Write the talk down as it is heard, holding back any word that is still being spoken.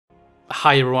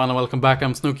Hi everyone and welcome back,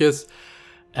 I'm Snokus,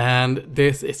 and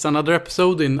this is another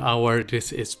episode in our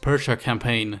This is Persia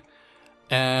campaign.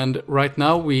 And right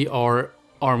now we are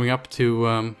arming up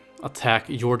to attack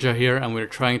Georgia here, and we're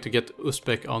trying to get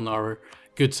Uzbek on our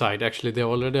good side. Actually they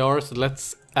already are, so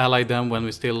let's ally them when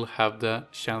we still have the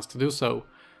chance to do so.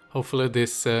 Hopefully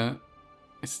this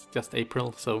is just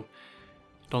April, so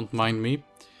don't mind me.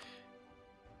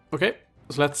 Okay,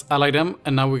 so let's ally them,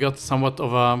 and now we got somewhat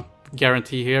of a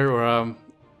guarantee here, or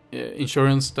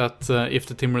insurance that if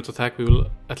the Timurids attack we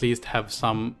will at least have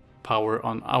some power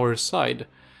on our side.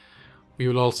 We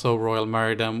will also royal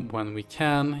marry them when we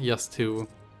can, just to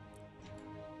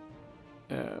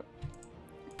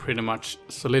pretty much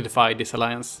solidify this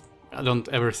alliance. I don't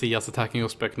ever see us attacking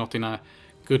Uzbek, not in a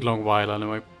good long while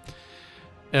anyway.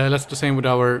 Let's do the same with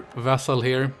our vassal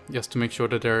here, just to make sure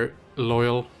that they're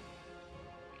loyal.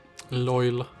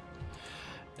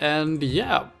 And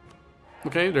yeah.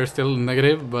 Okay, they're still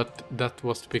negative, but that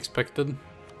was to be expected.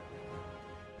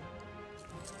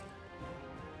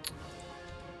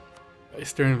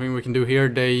 Is there anything we can do here?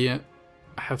 They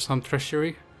have some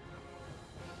treasury.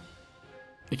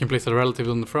 You can place a relative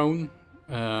on the throne.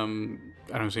 I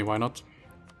don't see why not.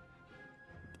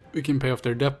 We can pay off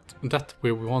their debt.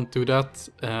 We won't do that.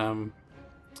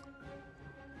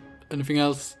 Anything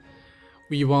else?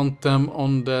 We want them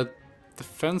on the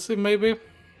defensive, maybe?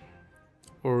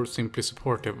 Or simply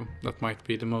supportive. That might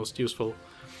be the most useful,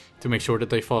 to make sure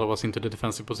that they follow us into the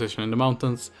defensive position in the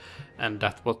mountains, and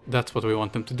that's what we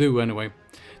want them to do anyway.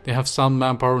 They have some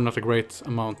manpower, not a great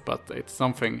amount, but it's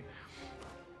something.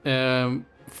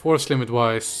 Force limit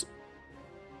wise,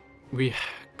 we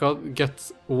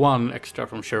get 1 extra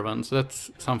from Shervan, so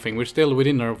that's something. We're still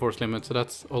within our force limit, so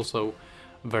that's also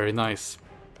very nice.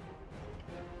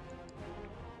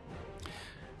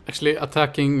 Actually,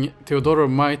 attacking Teodoro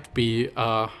might be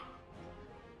a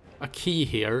key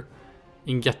here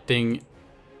in getting...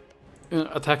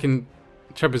 attacking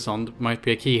Trebizond might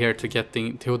be a key here to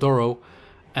getting Teodoro,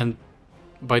 and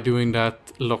by doing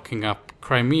that, locking up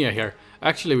Crimea here.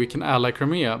 Actually, we can ally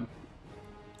Crimea.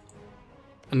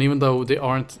 And even though they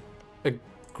aren't a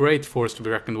great force to be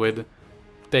reckoned with,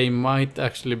 they might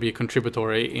actually be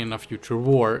contributory in a future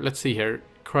war. Let's see here.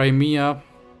 Crimea...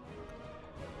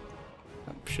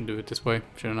 should do it this way,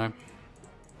 shouldn't I?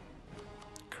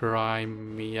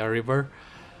 Crimea River.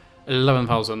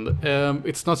 11,000.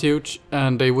 It's not huge,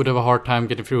 and they would have a hard time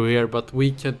getting through here, but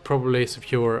we could probably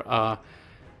secure a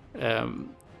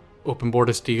open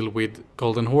borders deal with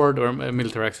Golden Horde, or a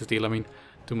military access deal, I mean.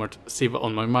 Too much Siva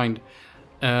on my mind.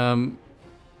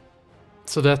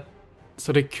 So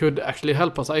they could actually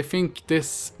help us. I think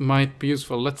this might be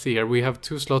useful. Let's see here. We have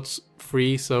 2 slots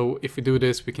free, so if we do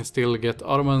this we can still get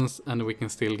Ottomans and we can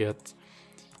still get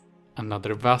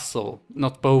another vassal.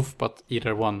 Not both, but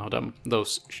either one of them,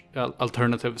 those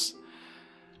alternatives.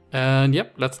 And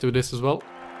yep, let's do this as well.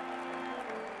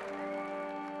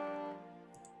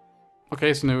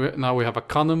 Okay, so now we have a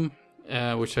Khanum,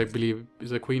 which I believe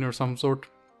is a queen or some sort.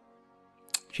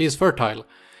 She is fertile.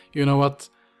 You know what?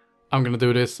 I'm gonna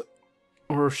do this.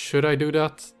 Or should I do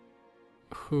that?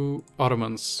 Who?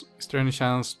 Ottomans. Is there any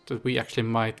chance that we actually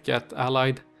might get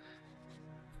allied?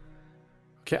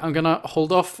 Okay, I'm gonna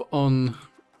hold off on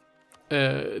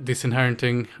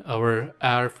disinheriting our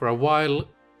heir for a while,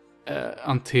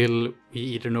 until we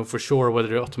either know for sure whether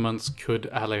the Ottomans could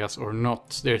ally us or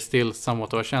not. There's still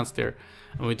somewhat of a chance there,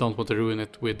 and we don't want to ruin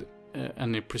it with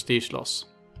any prestige loss.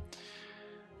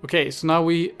 Okay, so now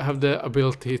we have the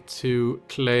ability to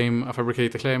claim a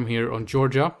fabricated claim here on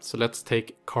Georgia. So let's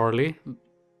take Cardi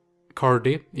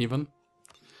even.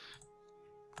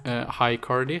 High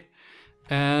Cardi.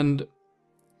 And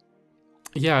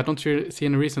yeah, I don't really see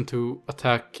any reason to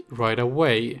attack right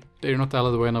away. They're not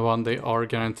allied with anyone, they are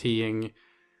guaranteeing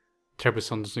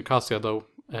Trebizond and Circassia though.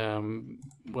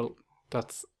 Well,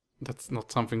 that's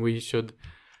not something we should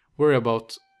worry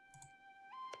about.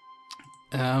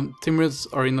 Timurids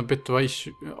are in a bit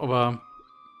of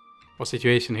a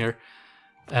situation here.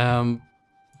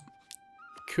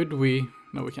 Could we?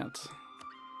 No, we can't.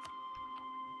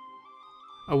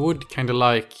 I would kind of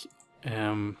like,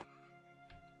 the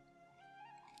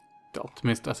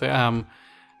optimist as I am,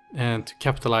 and to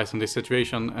capitalize on this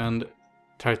situation and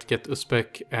try to get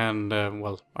Uzbek and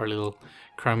well, our little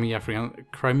Crimea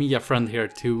friend here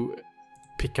to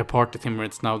pick apart the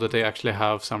Timurids now that they actually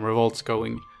have some revolts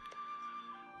going.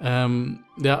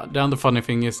 The other funny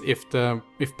thing is, if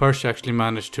Persia actually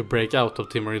managed to break out of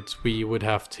Timurids, we would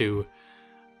have to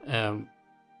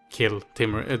kill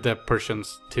the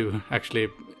Persians to actually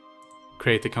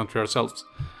create the country ourselves.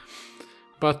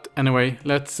 But anyway,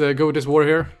 let's go with this war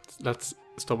here. Let's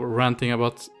stop ranting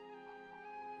about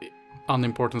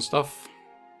unimportant stuff.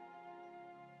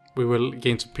 We will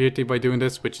gain superiority by doing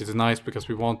this, which is nice because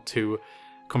we want to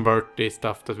convert the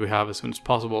stuff that we have as soon as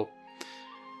possible.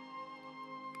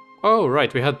 Oh,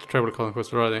 right, we had tribal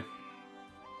conquest already.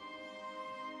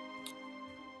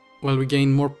 Well, we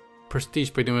gain more prestige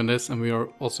by doing this, and we are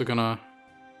also gonna...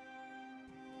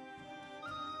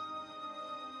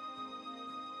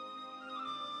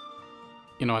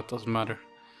 You know, it doesn't matter.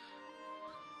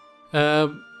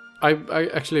 I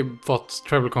actually thought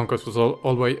tribal conquest was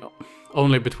always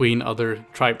only between other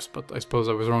tribes, but I suppose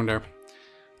I was wrong there.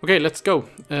 Okay, let's go.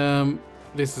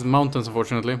 This is mountains,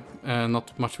 unfortunately.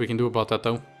 Not much we can do about that,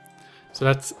 though. So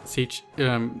let's siege,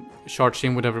 charge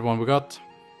in with everyone we got.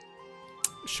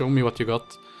 Show me what you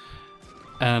got.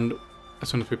 And as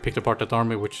soon as we picked apart that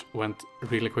army, which went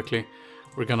really quickly,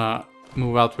 we're gonna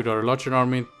move out with our larger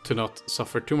army to not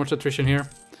suffer too much attrition here.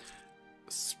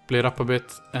 Split up a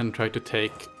bit and try to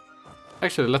take...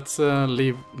 Actually, let's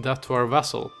leave that to our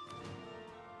vassal.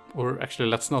 Or actually,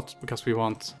 let's not, because we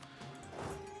want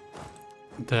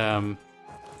the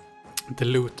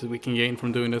loot that we can gain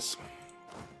from doing this.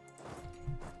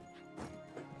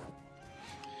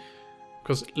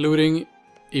 Because looting,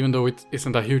 even though it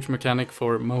isn't a huge mechanic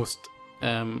for most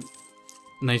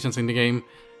nations in the game,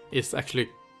 is actually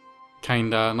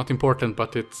kinda not important,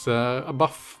 but it's a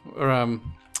buff or a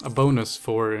bonus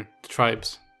for the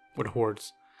tribes or the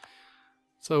hordes.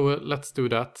 So let's do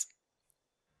that.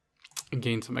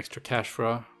 Gain some extra cash for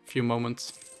a few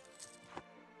moments.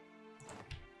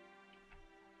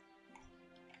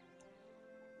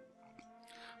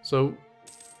 So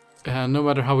no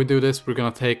matter how we do this, we're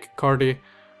gonna take Cardi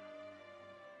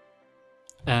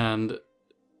and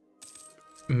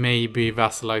maybe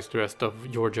vassalize the rest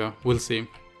of Georgia. We'll see.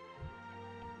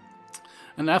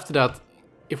 And after that,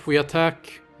 if we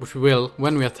attack, which we will,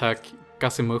 when we attack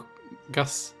Gazikumuk,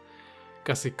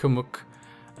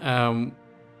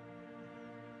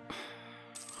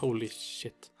 holy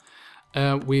shit,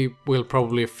 we will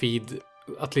probably feed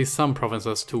at least some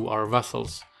provinces to our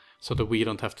vassals, so that we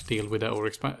don't have to deal with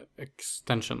our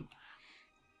extension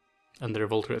and the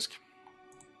revolt risk.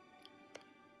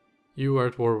 You are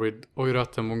at war with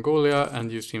Oirat and Mongolia,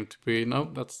 and you seem to be... No,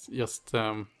 that's just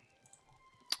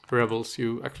rebels.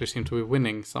 You actually seem to be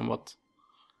winning somewhat.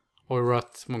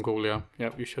 Oirat, Mongolia.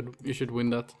 Yeah, you should win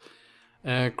that.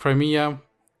 Crimea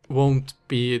won't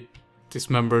be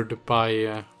dismembered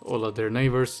by all of their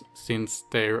neighbors, since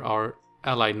they are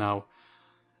allied now,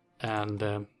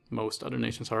 and most other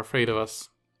nations are afraid of us,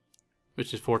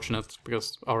 which is fortunate,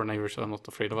 because our neighbors are not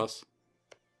afraid of us.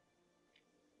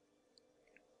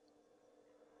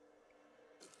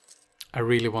 I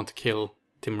really want to kill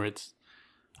Timurids.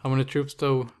 How many troops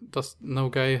though does no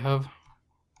guy have?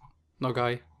 No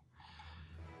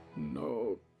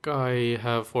guy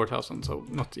have 4,000, so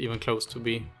not even close to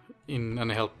be in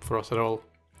any help for us at all.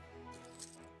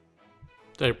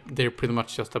 They're pretty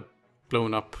much just a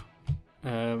blown up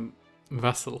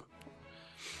vassal.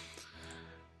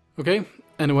 Okay,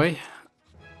 anyway.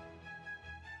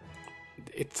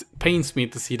 It pains me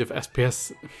to see the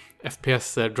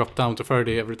FPS drop down to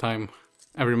 30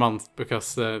 every month,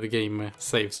 because the game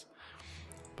saves.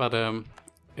 But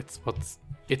it's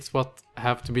what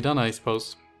have to be done, I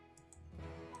suppose.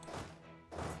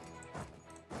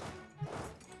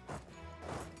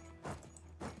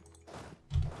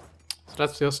 So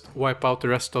let's just wipe out the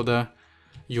rest of the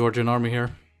Georgian army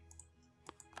here.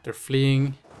 They're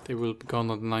fleeing. They will be gone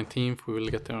on the 19th. We will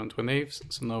get there on the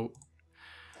 28th. So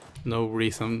no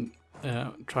reason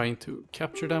trying to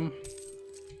capture them.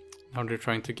 Now they're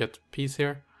trying to get peace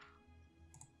here.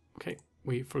 Okay,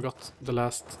 we forgot the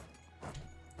last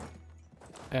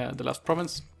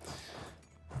province.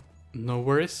 No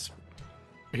worries.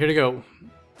 Here they go.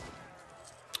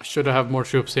 Should have more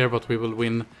troops here, but we will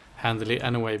win handily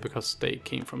anyway, because they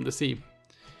came from the sea.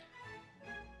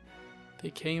 They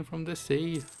came from the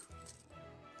sea.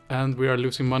 And we are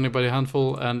losing money by the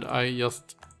handful, and I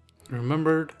just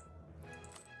remembered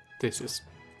this is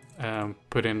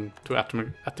put in to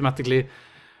automatically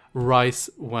rise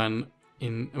when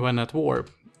at war.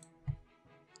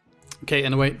 Okay,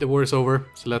 anyway, the war is over,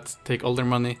 so let's take all their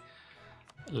money.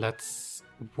 Let's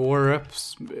war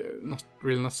reps, not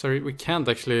really necessary. We can't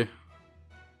actually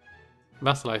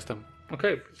vassalize them.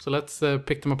 Okay, so let's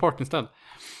pick them apart instead.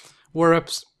 War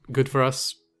reps, good for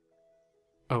us.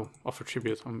 Oh, offer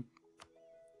tribute. I'm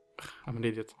an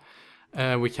idiot.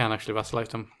 We can actually vassalize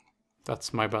them.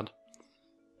 That's my bad.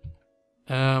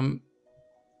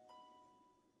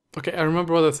 Okay, I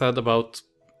remember what I said about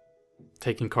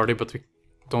taking Cardi, but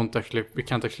we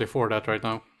can't actually afford that right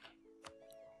now.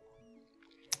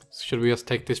 So should we just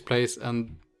take this place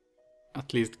and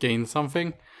at least gain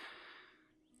something.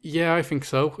 Yeah, I think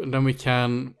so. And then we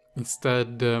can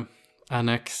instead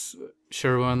annex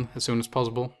Sherwan as soon as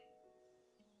possible.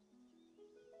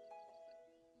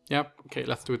 Yep, okay,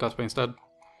 let's do it that way instead.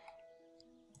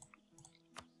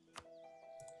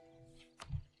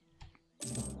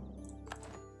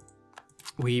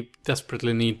 We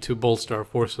desperately need to bolster our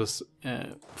forces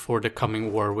for the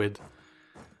coming war with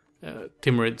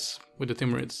Timurids, with the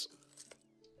Timurids.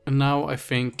 And now I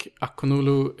think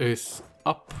Akonulu is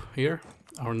up here,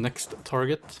 our next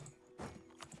target.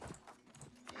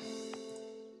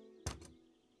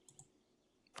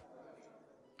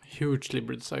 Huge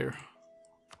Liberty Desire.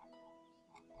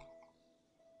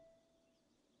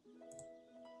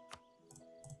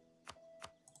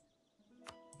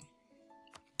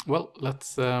 Well,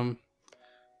 let's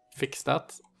fix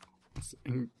that. Let's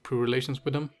improve relations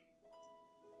with them.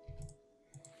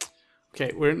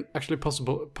 Okay, we're actually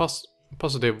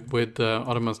positive with the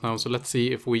Ottomans now, so let's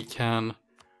see if we can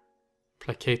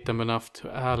placate them enough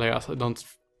to ally us. I don't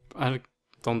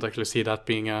actually see that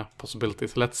being a possibility,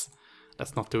 so let's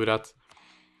not do that.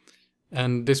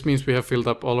 And this means we have filled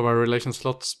up all of our relation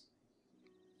slots,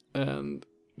 and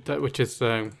that which is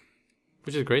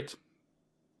great,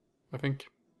 I think.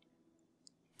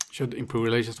 Should improve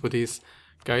relations with these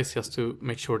guys just to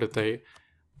make sure that they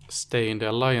stay in the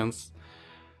alliance.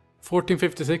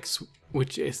 1456,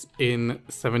 which is in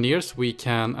 7 years, we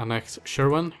can annex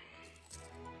Sherwan.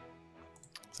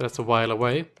 So that's a while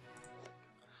away.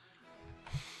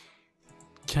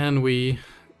 Can we...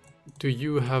 Do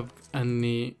you have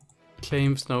any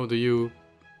claims? No, do you?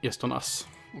 Just on us.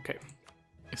 Okay.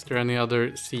 Is there any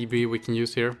other CB we can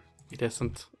use here? It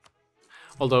isn't.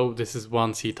 Although this is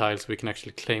one sea tile, so we can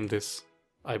actually claim this,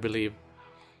 I believe.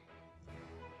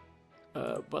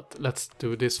 But let's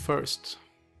do this first.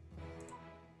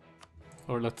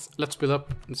 Or let's build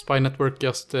up the spy network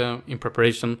just in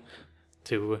preparation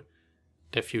to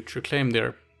the future claim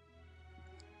there.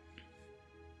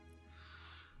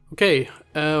 Okay.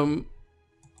 You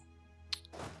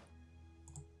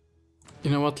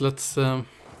know what? Let's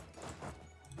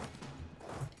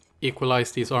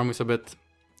equalize these armies a bit,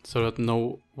 so that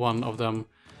no one of them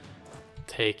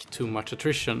take too much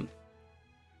attrition.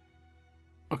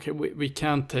 Okay, we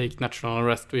can't take natural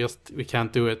unrest, we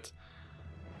can't do it.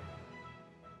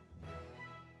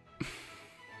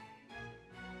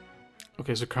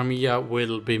 Okay, so Crimea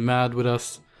will be mad with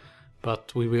us,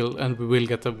 but we will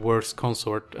get a worse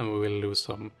consort and we will lose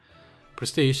some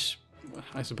prestige.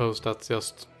 I suppose that's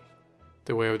just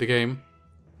the way of the game.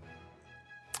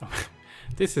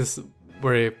 This is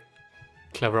very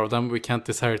clever of them. We can't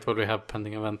disinherit what we have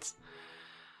pending events.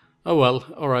 Oh well,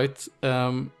 alright.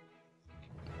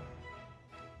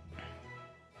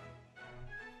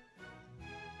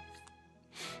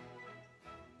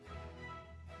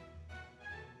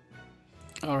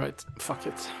 Alright, fuck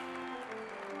it.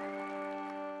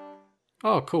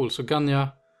 Oh, cool. So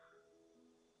Ganya,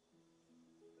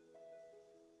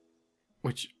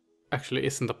 which actually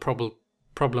isn't a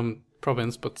problem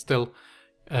province, but still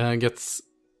gets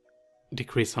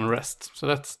decreased unrest. So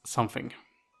that's something.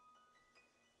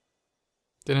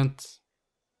 Didn't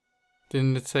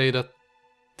it say that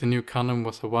the new canon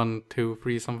was a 1, 2,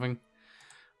 3 something?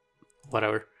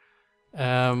 Whatever.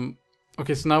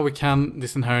 Okay, so now we can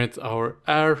disinherit our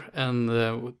heir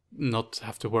and not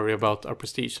have to worry about our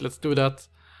prestige. Let's do that.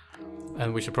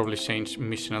 And we should probably change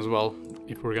mission as well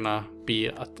if we're gonna be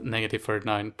at negative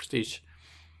 39 prestige.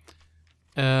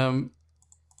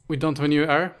 We don't have a new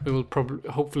heir. We will probably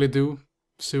hopefully do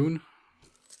soon.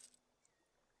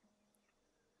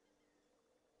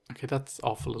 Okay, that's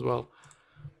awful as well.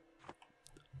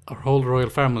 Our whole royal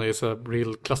family is a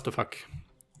real clusterfuck.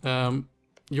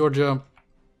 Georgia,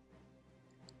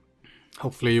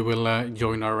 hopefully you will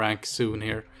join our rank soon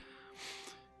here.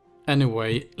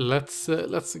 Anyway, let's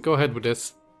go ahead with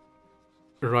this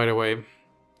right away.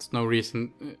 There's no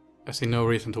reason, I see no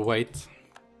reason to wait.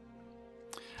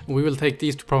 We will take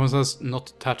these two provinces,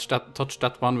 not touch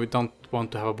that one. We don't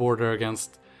want to have a border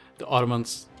against the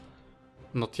Ottomans.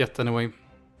 Not yet anyway.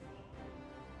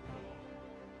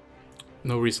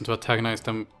 No reason to antagonize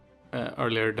them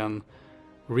earlier than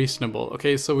reasonable.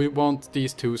 Okay, so we want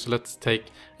these two, so let's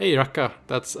take... Hey, Raqqa,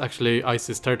 that's actually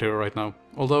ISIS territory right now.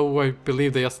 Although I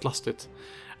believe they just lost it.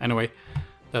 Anyway,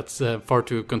 that's far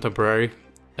too contemporary.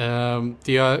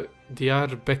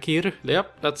 Diyarbakir,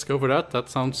 yep, let's go for that. That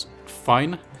sounds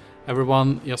fine.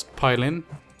 Everyone just pile in.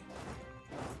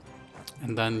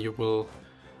 And then you will...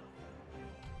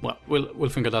 Well, we'll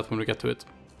think of that when we get to it.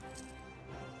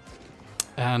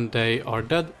 And they are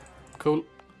dead. Cool.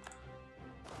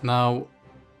 Now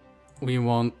we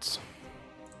want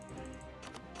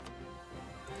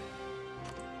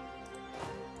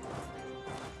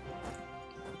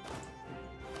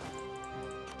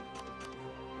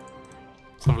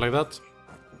like that.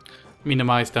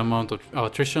 Minimize the amount of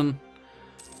attrition.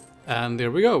 And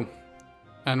there we go.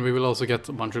 And we will also get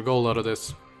a bunch of gold out of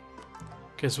this.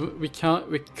 Okay, so we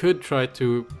could try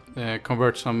to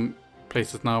convert some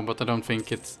places now, but I don't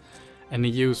think it's any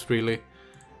use really.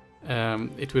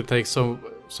 It will take so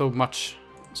much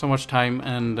time,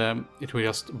 and it will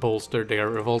just bolster their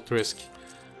revolt risk.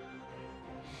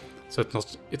 So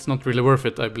it's not really worth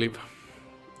it, I believe.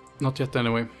 Not yet,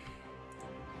 anyway.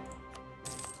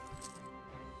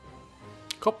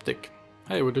 Coptic.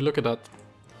 Hey, would you look at that?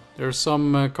 There are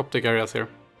some Coptic areas here.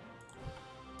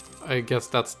 I guess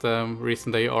that's the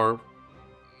reason they are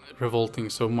revolting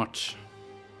so much.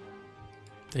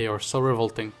 They are so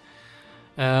revolting.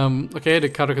 Okay, the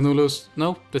Qara Qoyunlus.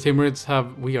 No, the Timurids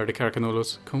have. We are the Qara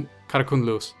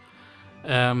Qoyunlus.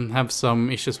 Have some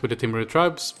issues with the Timurid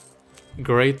tribes.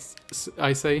 Great,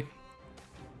 I say.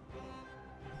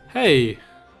 Hey!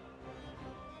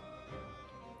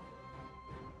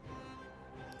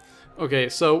 Okay,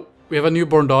 so we have a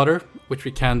newborn daughter, which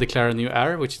we can declare a new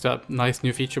heir, which is a nice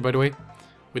new feature, by the way,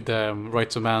 with the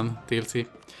Rights of Man DLC.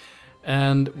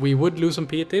 And we would lose some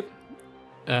piety,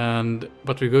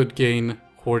 but we would gain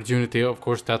Horde Unity. Of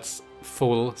course, that's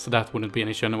full, so that wouldn't be an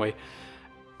issue anyway.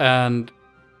 And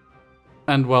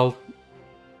well,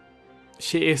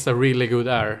 she is a really good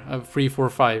heir. A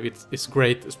 3-4-5, it's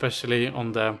great, especially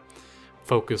on the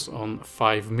focus on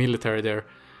 5 military there.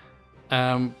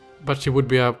 But she would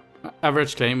be a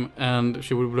average claim, and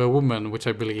she would be a woman, which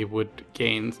I believe would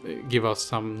give us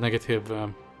some negative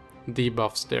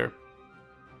debuffs there.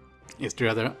 Is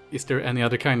there any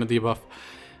other kind of debuff?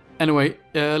 Anyway,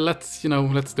 let's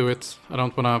do it. I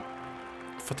don't wanna...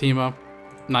 Fatima,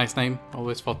 nice name.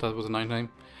 Always thought that was a nice name.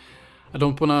 I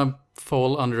don't wanna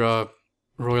fall under a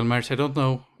royal marriage. I don't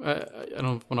know. I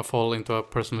don't wanna fall into a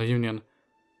personal union.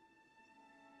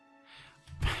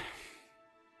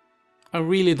 I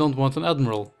really don't want an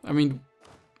admiral. I mean,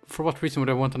 for what reason would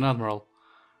I want an admiral?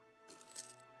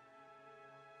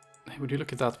 Hey, would you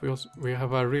look at that? We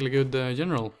have a really good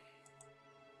general.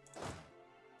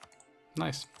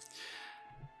 Nice.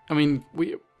 I mean,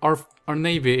 our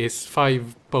navy is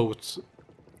 5 boats,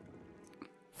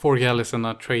 4 galleys, and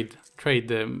a trade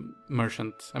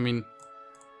merchant. I mean,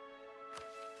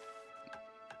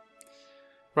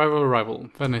 rival.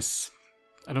 Venice.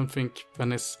 I don't think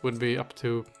Venice would be up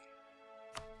to.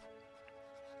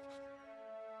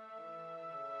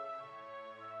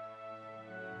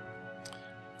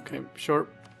 Okay, sure.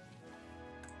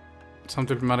 Some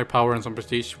diplomatic power and some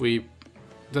prestige. We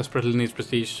desperately need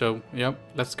prestige, so yeah,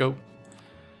 let's go.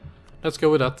 Let's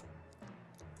go with that.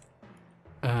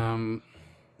 I'm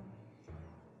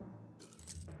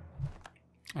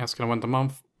just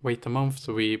gonna wait a month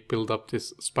so we build up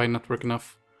this spy network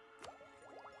enough.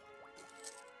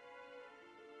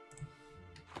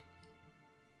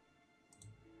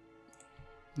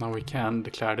 Now we can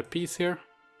declare the peace here.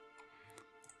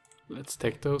 Let's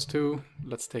take those two.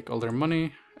 Let's take all their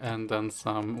money and then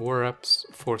some war reps,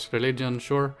 force religion,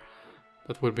 sure.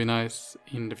 That would be nice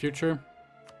in the future.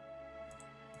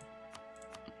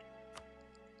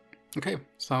 Okay,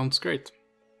 sounds great.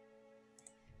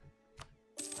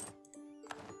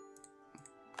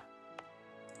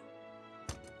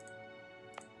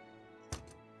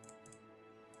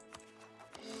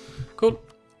 Cool.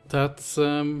 That's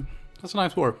a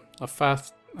nice war. A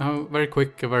fast, very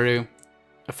quick, a very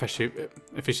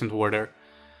efficient war there.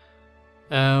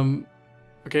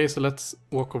 Okay, so let's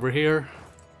walk over here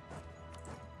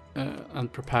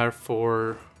and prepare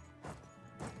for...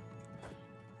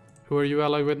 Who are you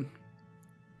allied with?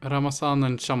 Ramazan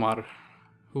and Shamar.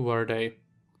 Who are they?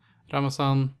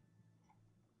 Ramazan.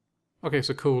 Okay,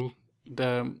 so cool.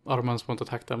 The Ottomans won't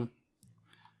attack them.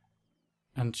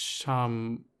 And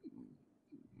Shamar.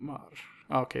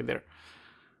 Okay, there.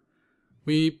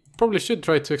 We probably should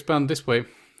try to expand this way.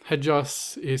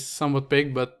 Hejaz is somewhat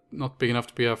big, but not big enough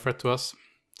to be a threat to us.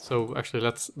 So actually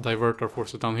let's divert our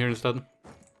forces down here instead.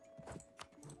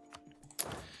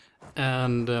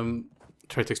 And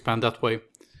try to expand that way.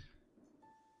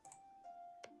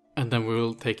 And then we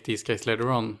will take these guys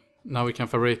later on. Now we can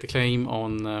fabricate the claim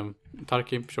on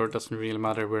Turkey. Sure, it doesn't really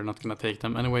matter, we're not gonna take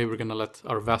them. Anyway, we're gonna let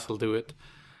our vassal do it.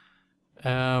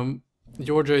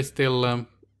 Georgia is still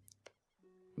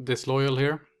disloyal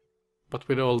here. But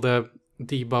with all the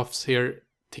debuffs here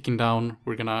ticking down,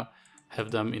 we're gonna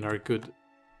have them in our good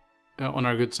on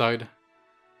our good side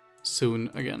soon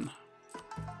again.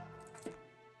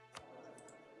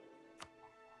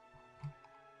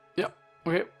 Yeah,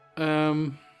 okay.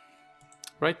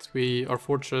 Right, our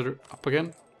forts are up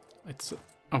again. It's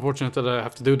unfortunate that I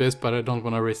have to do this, but I don't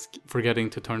want to risk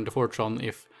forgetting to turn the forts on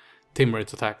if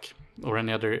Timurids attack. or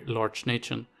any other large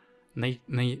nation.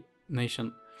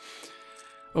 Nation.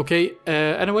 Okay,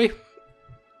 anyway,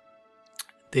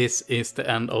 this is the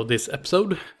end of this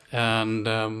episode, and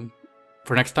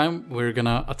for next time we're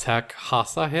gonna attack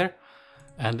Hasa here,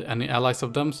 and any allies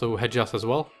of them, so Hedjas as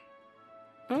well.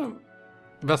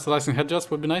 Vassalizing Hedjas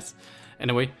would be nice.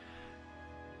 Anyway,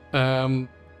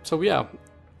 so yeah,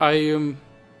 I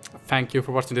thank you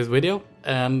for watching this video,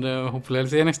 and hopefully I'll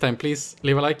see you next time. Please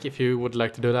leave a like if you would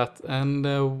like to do that, and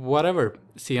whatever.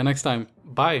 See you next time.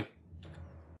 Bye.